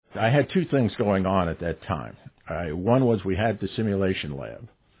I had two things going on at that time. One was we had the simulation lab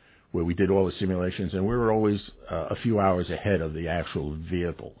where we did all the simulations, and we were always a few hours ahead of the actual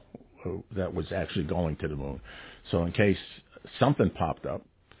vehicle that was actually going to the moon. So in case something popped up,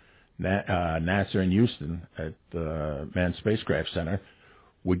 NASA in Houston at the Manned Spacecraft Center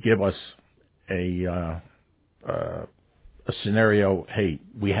would give us a scenario. Hey,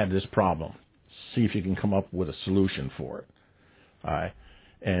 we have this problem. See if you can come up with a solution for it. All right.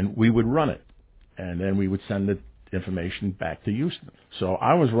 And we would run it, and then we would send the information back to Houston. So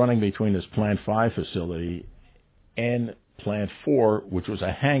I was running between this Plant 5 facility and Plant 4, which was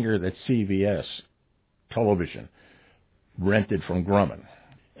a hangar that CBS Television rented from Grumman.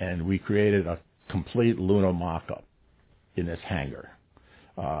 And we created a complete lunar mock-up in this hangar.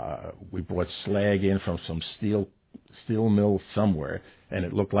 We brought slag in from some steel mill somewhere, and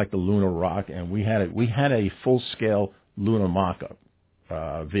it looked like the lunar rock, and we had a full-scale lunar mock-up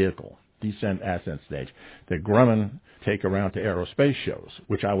vehicle, descent ascent stage, that Grumman take around to aerospace shows,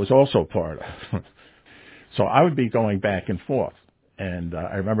 which I was also part of. So I would be going back and forth, and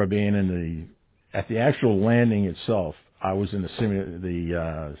I remember being at the actual landing itself. I was in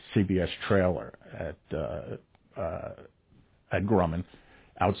the CBS trailer at Grumman,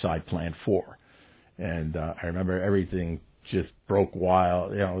 outside Plant 4, and I remember everything just broke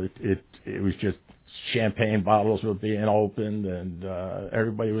wild. You know, it was just champagne bottles were being opened, and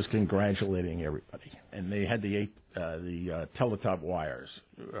everybody was congratulating everybody. And they had the teletop wires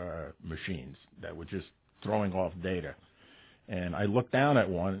machines that were just throwing off data. And I looked down at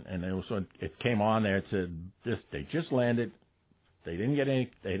one, and it came on there. It said they just landed. They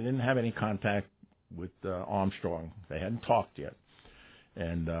didn't have any contact with Armstrong. They hadn't talked yet.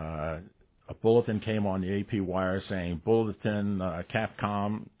 And a bulletin came on the AP wire saying, "Bulletin,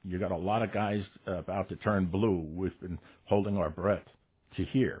 Capcom, you got a lot of guys about to turn blue. We've been holding our breath to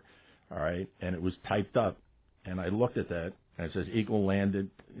hear." All right, and it was typed up, and I looked at that, and it says Eagle landed,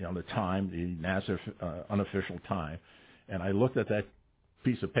 the time, the NASA unofficial time, and I looked at that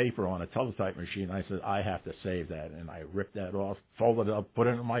piece of paper on a teletype machine. I said, I have to save that, and I ripped that off, folded it up, put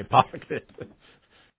it in my pocket.